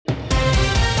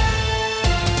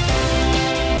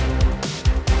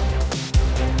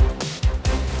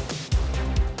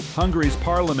Hungary's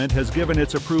parliament has given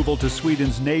its approval to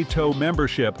Sweden's NATO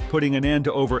membership, putting an end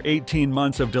to over 18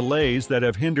 months of delays that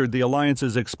have hindered the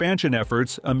alliance's expansion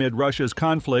efforts amid Russia's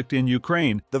conflict in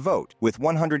Ukraine. The vote, with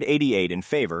 188 in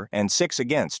favor and 6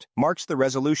 against, marks the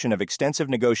resolution of extensive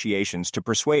negotiations to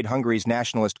persuade Hungary's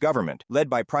nationalist government, led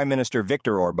by Prime Minister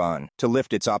Viktor Orbán, to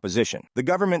lift its opposition. The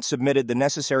government submitted the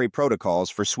necessary protocols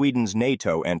for Sweden's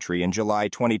NATO entry in July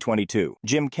 2022.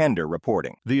 Jim Kender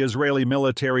reporting. The Israeli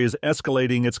military is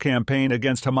escalating its campaign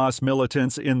against Hamas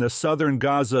militants in the southern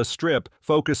Gaza Strip,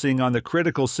 focusing on the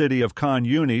critical city of Khan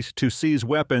Yunis to seize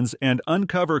weapons and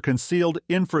uncover concealed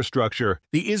infrastructure.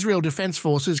 The Israel Defense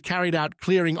Forces carried out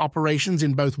clearing operations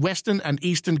in both western and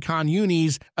eastern Khan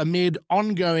Yunis amid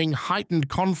ongoing heightened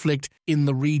conflict in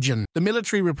the region. The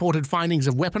military reported findings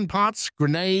of weapon parts,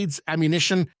 grenades,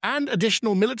 ammunition, and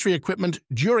additional military equipment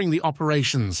during the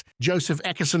operations. Joseph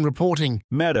Eckerson reporting.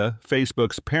 Meta,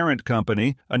 Facebook's parent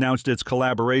company, announced its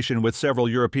collaboration with several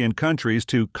European countries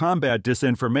to combat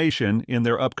disinformation in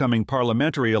their upcoming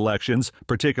parliamentary elections,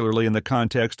 particularly in the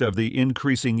context of the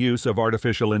increasing use of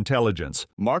artificial intelligence.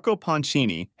 Marco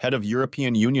Pancini, head of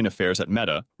European Union Affairs at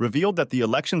Meta, revealed that the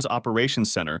Elections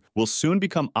Operations Center will soon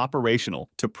become operational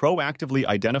to proactively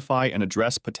identify and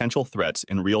address potential threats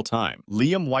in real time.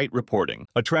 Liam White reporting.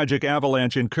 A tragic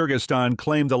avalanche in Kyrgyzstan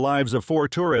claimed the lives of 4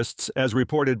 tourists, as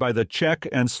reported by the Czech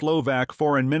and Slovak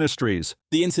foreign ministries.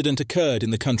 The incident occurred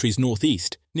in the country's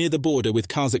northeast, near the border with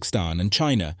Kazakhstan and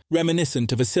China,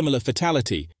 reminiscent of a similar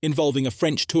fatality involving a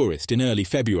French tourist in early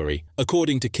February.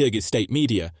 According to Kyrgyz state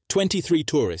media, 23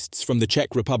 tourists from the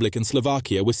Czech Republic and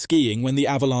Slovakia were skiing when the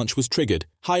avalanche was triggered,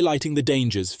 highlighting the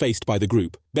dangers faced by the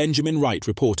group. Benjamin Wright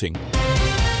reporting.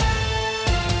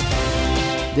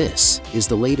 This is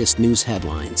the latest news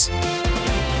headlines.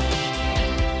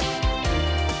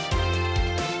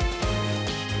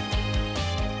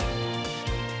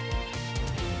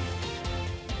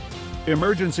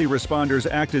 Emergency responders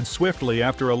acted swiftly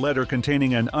after a letter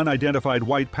containing an unidentified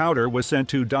white powder was sent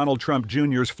to Donald Trump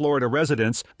Jr.'s Florida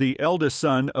residence, the eldest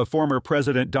son of former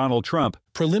President Donald Trump.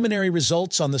 Preliminary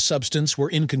results on the substance were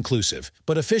inconclusive,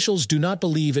 but officials do not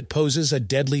believe it poses a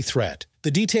deadly threat.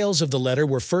 The details of the letter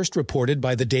were first reported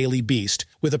by the Daily Beast,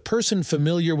 with a person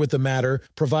familiar with the matter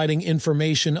providing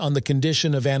information on the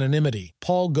condition of anonymity.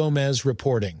 Paul Gomez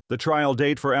reporting. The trial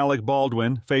date for Alec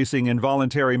Baldwin, facing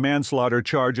involuntary manslaughter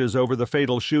charges over the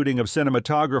fatal shooting of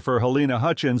cinematographer Helena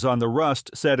Hutchins on the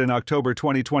Rust, set in October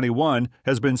 2021,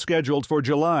 has been scheduled for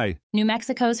July. New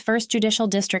Mexico's First Judicial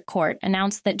District Court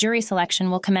announced that jury selection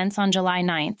will commence on July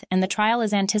 9th, and the trial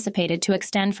is anticipated to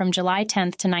extend from July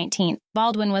 10th to 19th.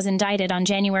 Baldwin was indicted on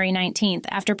January 19th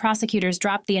after prosecutors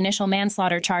dropped the initial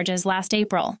manslaughter charges last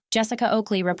April. Jessica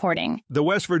Oakley reporting. The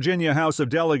West Virginia House of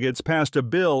Delegates passed a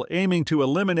bill aiming to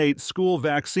eliminate school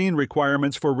vaccine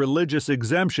requirements for religious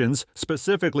exemptions,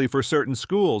 specifically for certain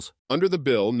schools. Under the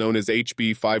bill, known as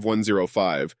HB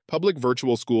 5105, public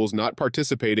virtual schools not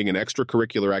participating in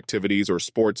extracurricular activities or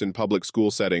sports in public school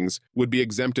settings would be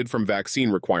exempted from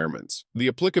vaccine requirements. The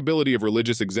applicability of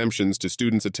religious exemptions to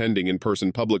students attending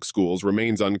in-person public schools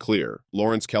remains unclear.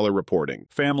 Lawrence Keller reporting.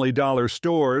 Family Dollar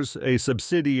Stores, a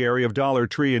subsidiary of Dollar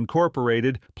Tree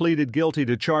Incorporated, pleaded guilty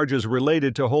to charges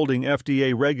related to holding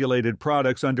FDA-regulated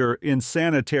products under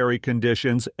insanitary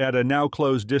conditions at a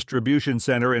now-closed distribution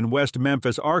center in West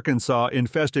Memphis, Arkansas,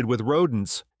 infested with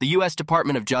rodents. The U.S.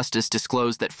 Department of Justice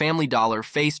disclosed that Family Dollar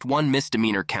faced 1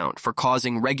 misdemeanor count for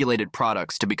causing regulated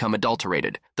products to become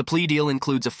adulterated. The plea deal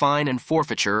includes a fine and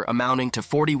forfeiture amounting to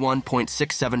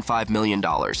 $41.675 million.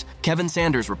 Kevin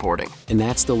Sanders reporting. And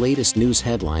that's the latest news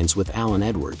headlines with Alan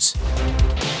Edwards.